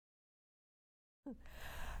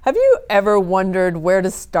Have you ever wondered where to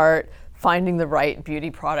start finding the right beauty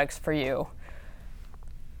products for you?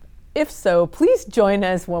 If so, please join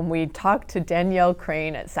us when we talk to Danielle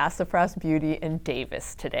Crane at Sassafras Beauty in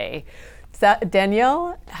Davis today.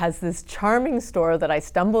 Danielle has this charming store that I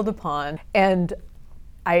stumbled upon, and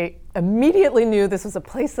I immediately knew this was a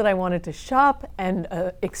place that I wanted to shop and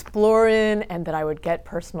explore in, and that I would get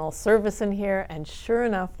personal service in here. And sure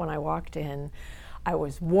enough, when I walked in, I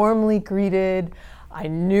was warmly greeted. I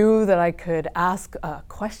knew that I could ask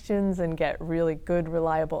questions and get really good,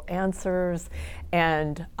 reliable answers,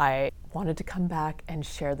 and I wanted to come back and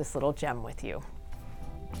share this little gem with you.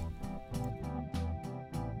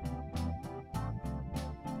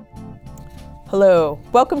 Hello,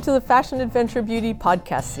 welcome to the Fashion Adventure Beauty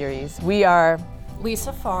podcast series. We are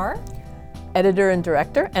Lisa Farr, editor and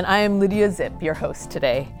director, and I am Lydia Zip, your host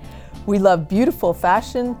today. We love beautiful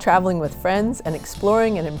fashion, traveling with friends, and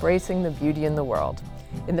exploring and embracing the beauty in the world.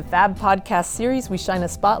 In the Fab podcast series, we shine a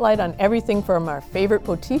spotlight on everything from our favorite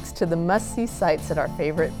boutiques to the must-see sites at our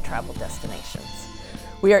favorite travel destinations.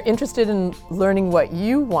 We are interested in learning what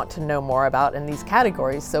you want to know more about in these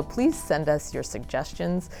categories, so please send us your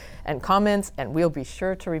suggestions and comments, and we'll be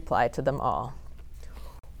sure to reply to them all.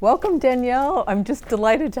 Welcome, Danielle. I'm just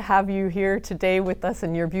delighted to have you here today with us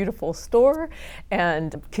in your beautiful store.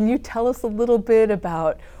 And can you tell us a little bit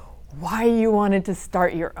about why you wanted to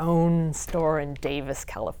start your own store in Davis,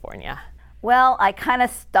 California? Well, I kind of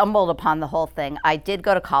stumbled upon the whole thing. I did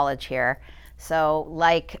go to college here. So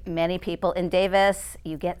like many people in Davis,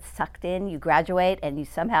 you get sucked in, you graduate, and you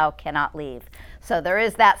somehow cannot leave. So there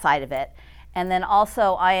is that side of it. And then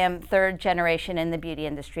also, I am third generation in the beauty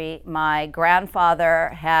industry. My grandfather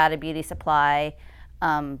had a beauty supply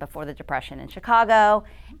before the Depression in Chicago,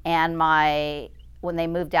 and when they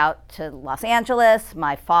moved out to Los Angeles,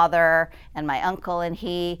 my father and my uncle and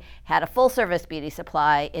he had a full-service beauty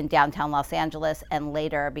supply in downtown Los Angeles, and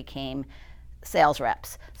later became sales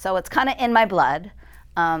reps. So it's kind of in my blood,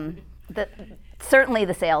 certainly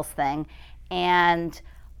the sales thing. And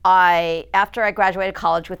after I graduated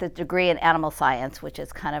college with a degree in animal science, which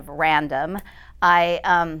is kind of random, I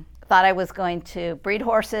thought I was going to breed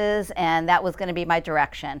horses, and that was going to be my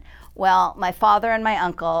direction. Well, my father and my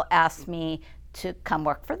uncle asked me to come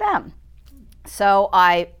work for them. So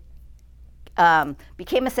I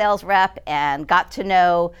became a sales rep and got to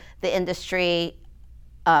know the industry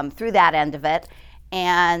through that end of it.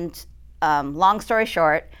 And long story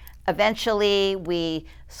short, eventually we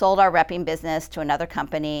sold our repping business to another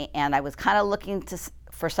company, and I was kind of looking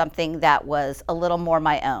for something that was a little more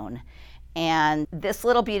my own. And this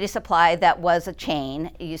little beauty supply that was a chain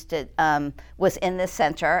was in this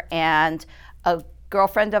center, and a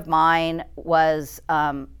girlfriend of mine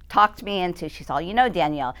talked me into, she said,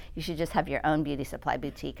 Danielle, you should just have your own beauty supply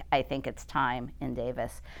boutique. I think it's time in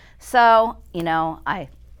Davis. So, I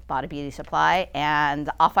bought a beauty supply and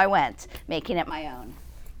off I went, making it my own.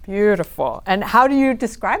 Beautiful. And how do you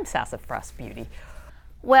describe Sassafras Beauty?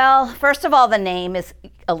 Well, first of all, the name is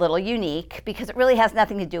a little unique because it really has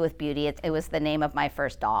nothing to do with beauty. It was the name of my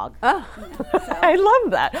first dog. Oh, so. I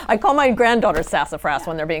love that. I call my granddaughter Sassafras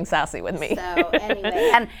when they're being sassy with me. So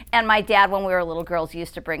anyway, and my dad, when we were little girls,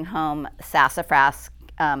 used to bring home sassafras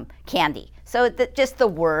candy. So just the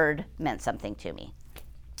word meant something to me.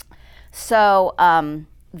 So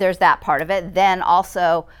there's that part of it. Then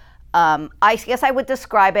also, I guess I would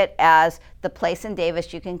describe it as the place in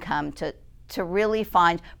Davis you can come to really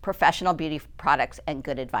find professional beauty products and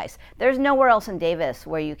good advice. There's nowhere else in Davis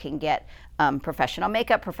where you can get professional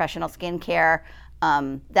makeup, professional skincare.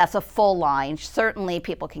 That's a full line. Certainly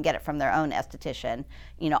people can get it from their own esthetician.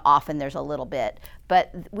 Often there's a little bit,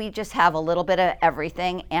 but we just have a little bit of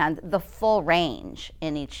everything and the full range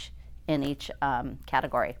in each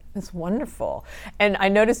category. It's wonderful. And I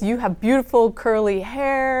noticed you have beautiful curly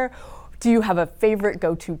hair. Do you have a favorite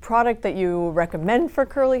go-to product that you recommend for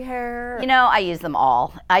curly hair? I use them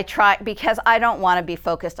all. I try because I don't want to be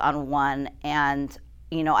focused on one, and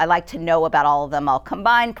I like to know about all of them. I'll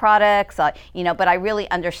combine products, but I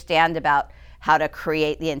really understand about how to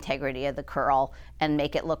create the integrity of the curl and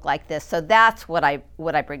make it look like this. So that's what I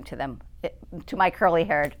bring to them, to my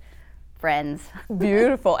curly-haired friends.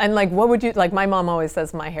 Beautiful. And what would you, my mom always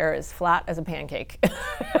says my hair is flat as a pancake.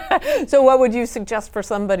 So what would you suggest for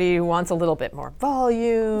somebody who wants a little bit more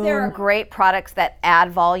volume? There are great products that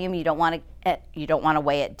add volume. You don't want to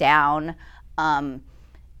weigh it down.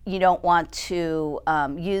 You don't want to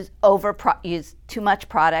use too much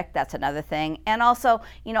product. That's another thing. And also,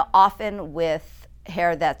 often with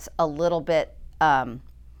hair that's a little bit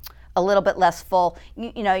less full,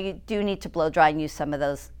 you do need to blow dry and use some of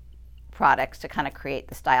those products to kind of create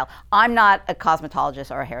the style. I'm not a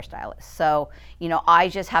cosmetologist or a hairstylist, so I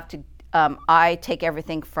just have to. I take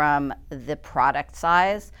everything from the product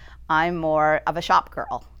size. I'm more of a shop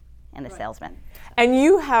girl and a salesman. And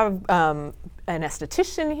you have an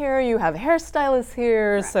esthetician here, you have hairstylists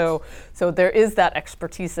here, so there is that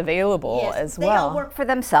expertise available as well. They all work for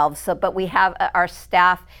themselves, but we have our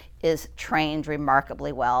staff is trained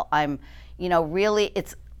remarkably well. I'm really,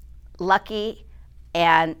 it's lucky,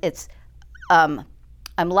 and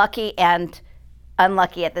I'm lucky and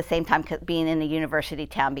unlucky at the same time being in a university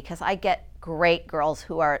town, because I get great girls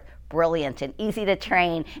who are brilliant and easy to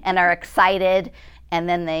train and are excited, and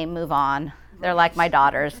then they move on. They're like my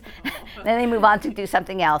daughters. Then they move on to do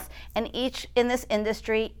something else. And in this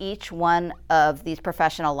industry, each one of these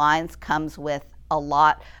professional lines comes with a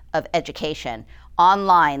lot of education.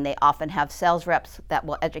 Online, they often have sales reps that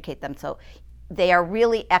will educate them. So they are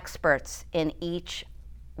really experts in each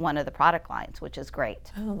one of the product lines, which is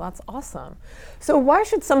great. Oh, that's awesome. So why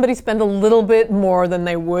should somebody spend a little bit more than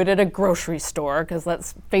they would at a grocery store? Because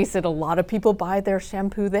let's face it, a lot of people buy their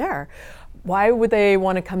shampoo there. Why would they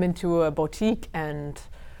want to come into a boutique and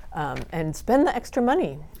spend the extra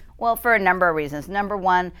money? Well, for a number of reasons. Number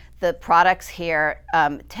one, the products here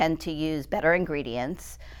tend to use better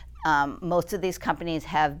ingredients. Most of these companies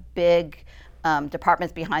have big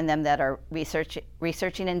departments behind them that are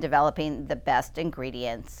researching and developing the best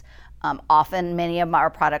ingredients. Often, many of our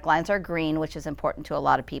product lines are green, which is important to a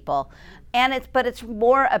lot of people. But it's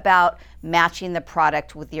more about matching the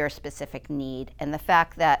product with your specific need, and the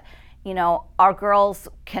fact that our girls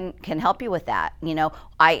can help you with that.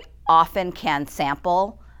 I often can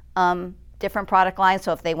sample different product lines.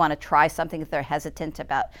 So if they want to try something, if they're hesitant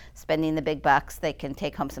about spending the big bucks, they can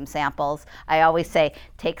take home some samples. I always say,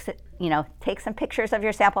 take some pictures of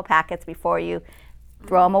your sample packets before you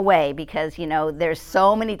throw them away, because there's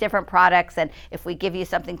so many different products, and if we give you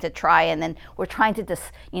something to try and then we're trying to just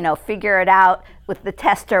figure it out with the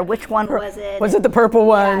tester, which one was it? Was it the purple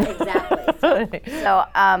one? Yeah, exactly. So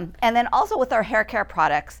and then also with our hair care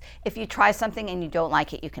products, if you try something and you don't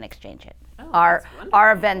like it, you can exchange it.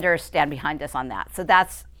 Our vendors stand behind us on that, so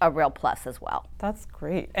that's a real plus as well. That's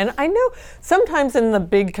great. And I know sometimes in the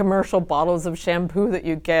big commercial bottles of shampoo that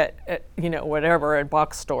you get at whatever at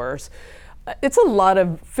box stores, it's a lot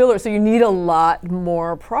of filler, so you need a lot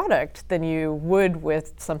more product than you would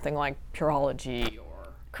with something like Pureology or...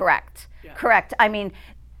 Correct. I mean,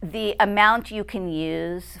 the amount you can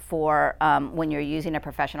use for when you're using a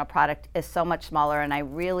professional product is so much smaller, and I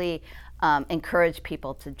really encourage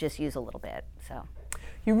people to just use a little bit. So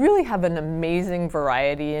you really have an amazing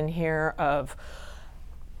variety in here of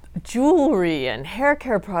jewelry and hair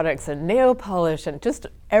care products and nail polish and just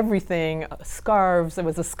everything, scarves. There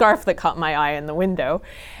was a scarf that caught my eye in the window.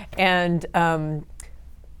 And I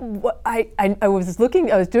was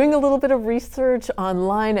doing a little bit of research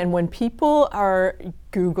online, and when people are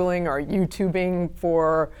Googling or YouTubing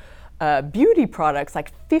for beauty products,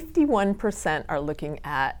 like 51% are looking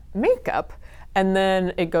at makeup, and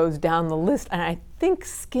then it goes down the list, and I think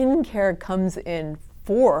skincare comes in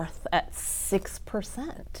fourth at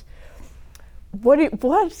 6%.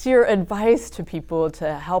 What's your advice to people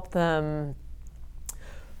to help them,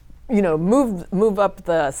 move up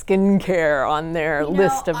the skincare on their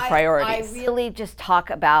list of priorities? I really just talk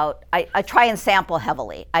about. I try and sample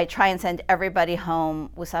heavily. I try and send everybody home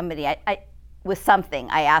with somebody. With something.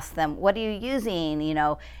 I ask them, "What are you using?"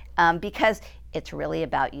 Because it's really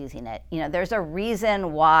about using it. There's a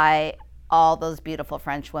reason why all those beautiful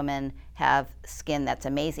French women have skin that's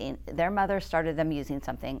amazing. Their mother started them using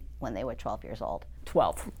something when they were 12 years old.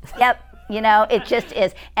 12. Yep, it just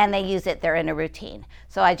is. And they use it, they're in a routine.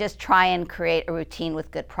 So I just try and create a routine with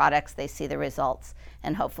good products. They see the results,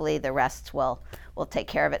 and hopefully the rest will take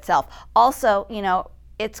care of itself. Also,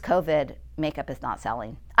 it's COVID. Makeup is not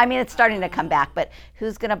selling. I mean, it's starting to come back, but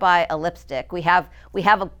who's going to buy a lipstick? We have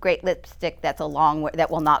a great lipstick that's that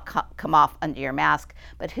will not come off under your mask,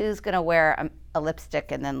 but who's going to wear a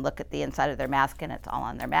lipstick and then look at the inside of their mask and it's all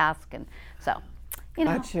on their mask? And so,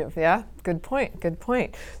 Got you. Yeah, good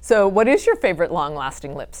point. So what is your favorite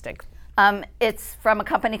long-lasting lipstick? It's from a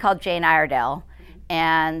company called Jane Iredale,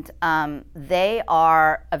 and they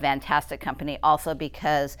are a fantastic company also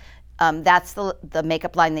because that's the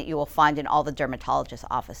makeup line that you will find in all the dermatologist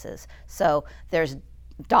offices. So there's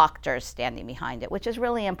doctors standing behind it, which is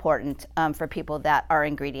really important for people that are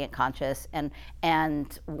ingredient conscious and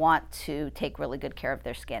want to take really good care of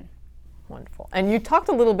their skin. Wonderful. And you talked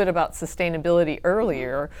a little bit about sustainability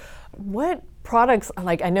earlier. What products,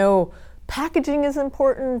 I know packaging is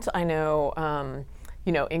important. I know,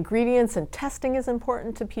 ingredients and testing is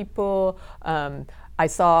important to people. I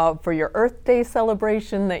saw for your Earth Day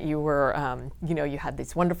celebration that you were, you had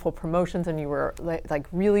these wonderful promotions, and you were like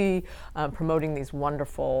really promoting these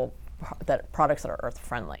wonderful products that are earth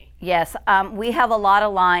friendly. Yes, we have a lot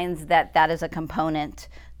of lines that is a component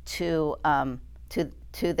to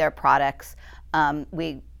their products.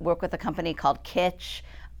 We work with a company called Kitsch.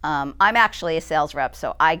 I'm actually a sales rep,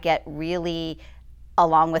 so I get really,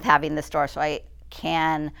 along with having the store, so I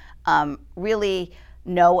can really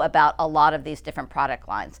know about a lot of these different product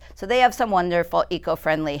lines. So they have some wonderful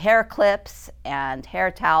eco-friendly hair clips and hair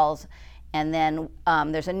towels. And then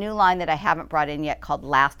there's a new line that I haven't brought in yet called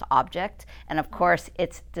Last Object. And of course,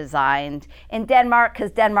 it's designed in Denmark, because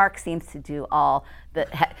Denmark seems to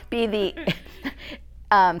be the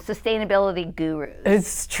sustainability gurus.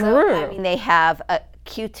 It's true. So, I mean, they have a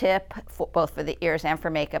Q-tip both for the ears and for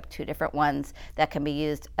makeup, 2 different ones that can be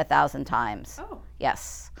used 1,000 times. Oh.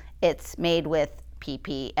 Yes. It's made with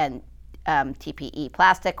PP and TPE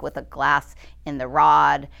plastic with a glass in the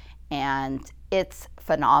rod, and it's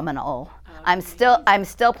phenomenal. I'm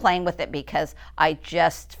still playing with it because I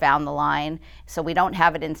just found the line. So we don't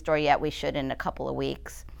have it in store yet. We should in a couple of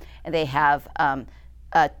weeks. And they have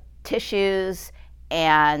tissues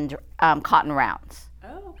and cotton rounds. Oh,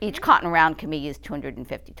 okay. Each cotton round can be used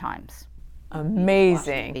 250 times.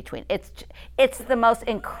 Amazing. Between it's the most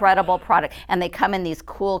incredible product, and they come in these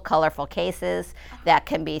cool, colorful cases that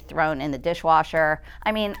can be thrown in the dishwasher.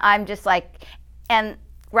 I mean, I'm just like, and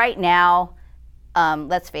right now,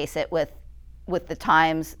 let's face it, with the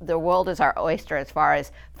times, the world is our oyster as far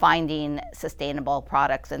as finding sustainable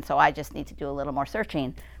products, and so I just need to do a little more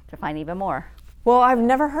searching to find even more. Well, I've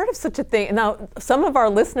never heard of such a thing. Now, some of our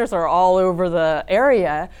listeners are all over the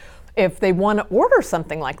area. If they want to order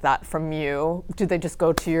something like that from you, do they just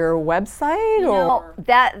go to your website? Or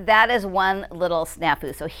that is one little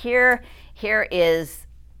snafu. So here is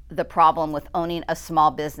the problem with owning a small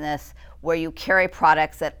business where you carry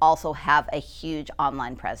products that also have a huge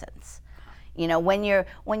online presence. You know, when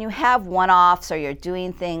you have one-offs or you're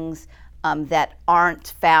doing things that aren't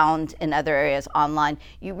found in other areas online,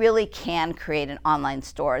 you really can create an online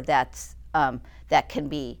store that can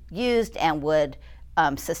be used and would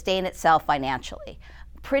sustain itself financially.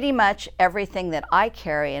 Pretty much everything that I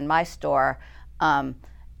carry in my store,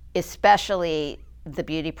 especially the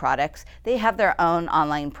beauty products, they have their own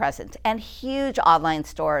online presence and huge online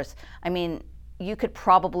stores. I mean, you could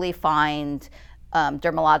probably find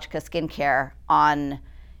Dermalogica skincare on,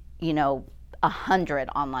 100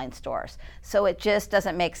 online stores. So it just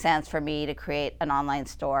doesn't make sense for me to create an online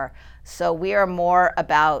store. So we are more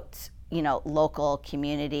about, local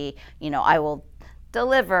community. I will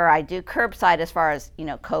deliver, I do curbside as far as,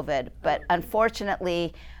 COVID, but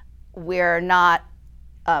unfortunately, we're not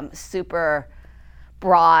super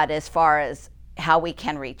broad as far as how we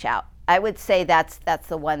can reach out. I would say that's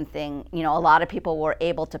the one thing, a lot of people were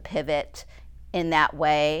able to pivot in that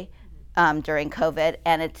way during COVID,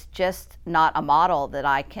 and it's just not a model that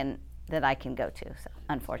I can go to, so,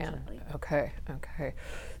 unfortunately. Yeah. Okay.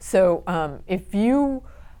 So if you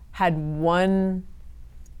had one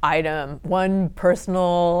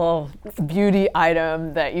personal beauty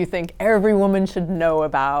item that you think every woman should know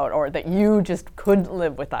about, or that you just couldn't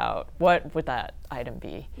live without, what would that item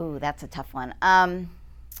be? Ooh, that's a tough one.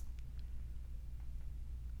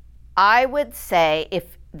 I would say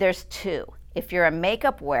if there's 2. If you're a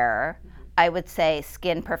makeup wearer, I would say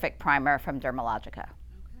Skin Perfect Primer from Dermalogica.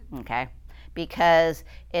 Okay? Because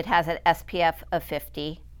it has an SPF of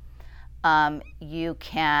 50.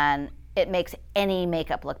 It makes any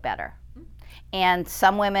makeup look better. And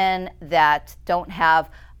some women that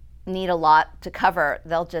need a lot to cover,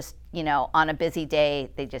 they'll just, on a busy day,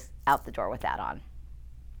 they just out the door with that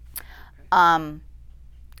on.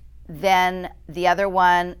 Then the other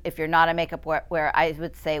one, if you're not a makeup wearer, I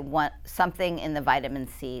would say something in the vitamin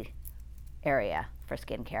C area for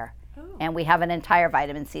skincare. Oh. And we have an entire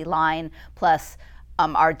vitamin C line, plus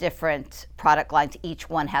our different product lines. Each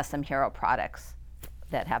one has some hero products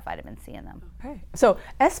that have vitamin C in them. Okay. So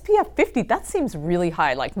SPF 50, that seems really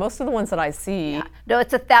high. Like most of the ones that I see. Yeah. No,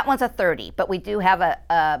 that one's a 30, but we do have a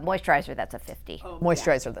moisturizer that's a 50. Oh,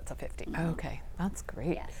 moisturizer that's a 50. Okay, that's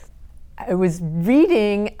great. Yes. I was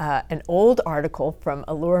reading an old article from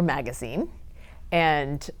Allure magazine,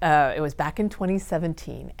 and it was back in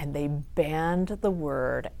 2017, and they banned the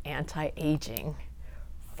word anti-aging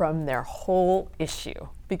from their whole issue,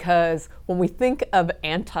 because when we think of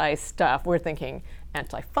anti-stuff, we're thinking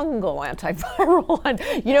antifungal, antiviral, and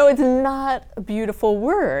it's not a beautiful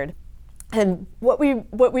word. And what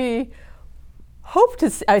we hope to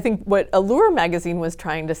see, I think what Allure magazine was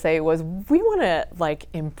trying to say was, we want to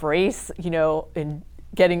embrace,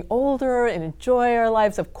 getting older and enjoy our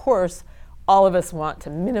lives. Of course, all of us want to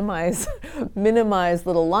minimize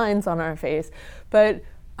little lines on our face, but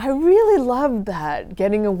I really love that,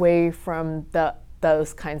 getting away from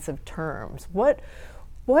those kinds of terms.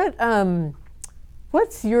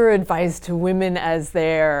 What's your advice to women as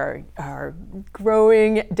they are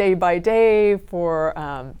growing day by day for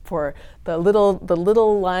the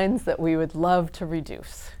little lines that we would love to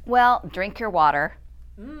reduce? Well, drink your water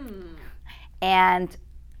and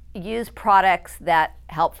use products that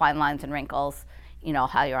help fine lines and wrinkles,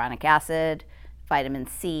 hyaluronic acid, vitamin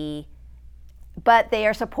C, but they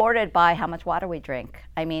are supported by how much water we drink.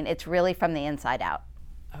 I mean, it's really from the inside out.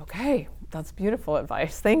 Okay, that's beautiful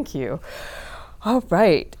advice. Thank you. All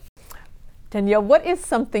right. Danielle, what is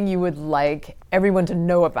something you would like everyone to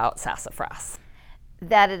know about Sassafras?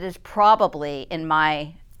 That it is probably, in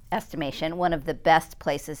my estimation, one of the best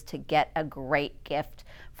places to get a great gift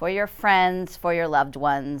for your friends, for your loved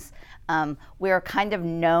ones. We're kind of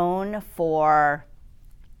known for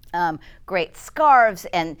great scarves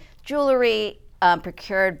and jewelry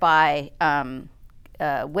procured by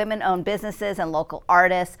women-owned businesses and local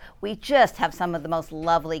artists. We just have some of the most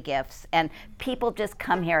lovely gifts, and people just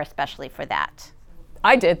come here especially for that.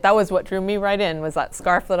 I did. That was what drew me right in, was that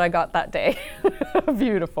scarf that I got that day.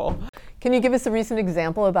 Beautiful. Can you give us a recent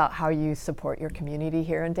example about how you support your community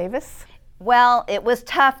here in Davis? Well, it was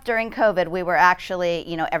tough during COVID. We were actually,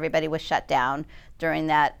 everybody was shut down during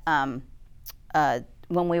that,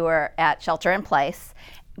 when we were at shelter in place.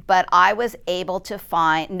 But I was able to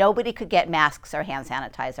nobody could get masks or hand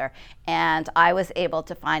sanitizer, and I was able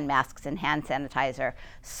to find masks and hand sanitizer.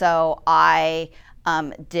 So I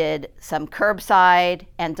did some curbside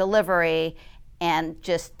and delivery, and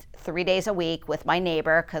just 3 days a week with my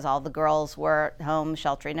neighbor, because all the girls were home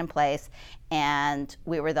sheltering in place, and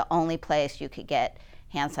we were the only place you could get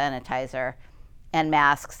hand sanitizer and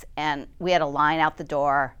masks, and we had a line out the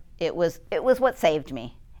door. It was what saved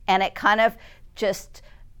me, and it kind of just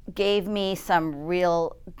gave me some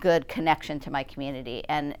real good connection to my community,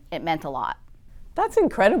 and it meant a lot. That's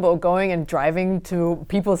incredible, going and driving to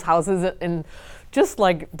people's houses in just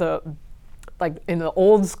like in the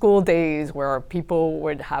old school days where people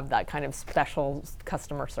would have that kind of special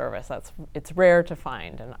customer service. It's rare to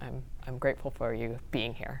find, and I'm grateful for you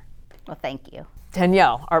being here. Well, thank you.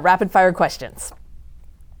 Danielle, our rapid fire questions.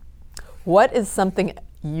 What is something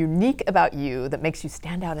unique about you that makes you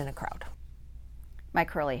stand out in a crowd? My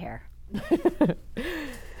curly hair.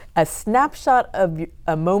 A snapshot of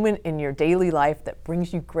a moment in your daily life that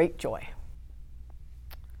brings you great joy.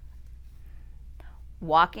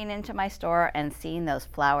 Walking into my store and seeing those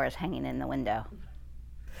flowers hanging in the window.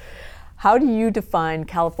 How do you define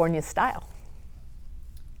California style?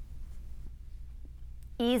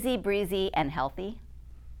 Easy breezy and healthy.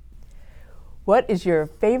 What is your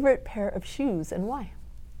favorite pair of shoes and why?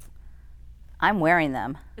 I'm wearing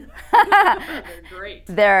them. They're great.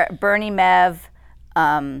 They're Bernie Mev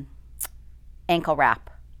ankle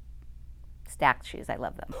wrap stacked shoes. I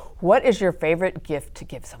love them. What is your favorite gift to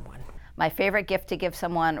give someone? My favorite gift to give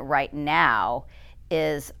someone right now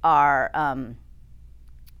is our,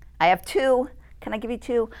 I have two, can I give you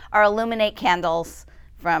two? Our Illuminate candles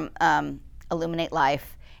from Illuminate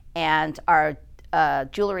Life, and our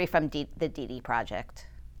jewelry from the DD Project.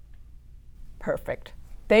 Perfect.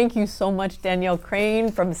 Thank you so much, Danielle Crane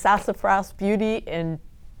from Sassafras Beauty in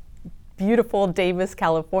beautiful Davis,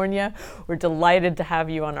 California. We're delighted to have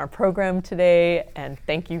you on our program today, and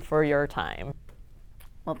thank you for your time.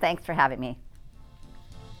 Well, thanks for having me.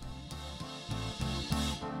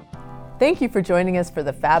 Thank you for joining us for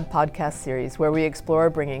the Fab podcast series, where we explore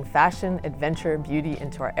bringing fashion, adventure, and beauty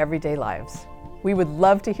into our everyday lives. We would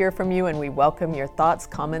love to hear from you, and we welcome your thoughts,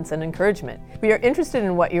 comments, and encouragement. We are interested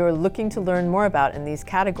in what you are looking to learn more about in these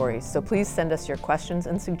categories, so please send us your questions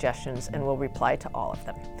and suggestions, and we'll reply to all of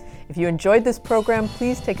them. If you enjoyed this program,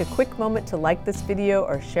 please take a quick moment to like this video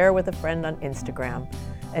or share with a friend on Instagram.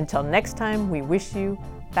 Until next time, we wish you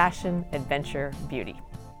fashion, adventure, beauty.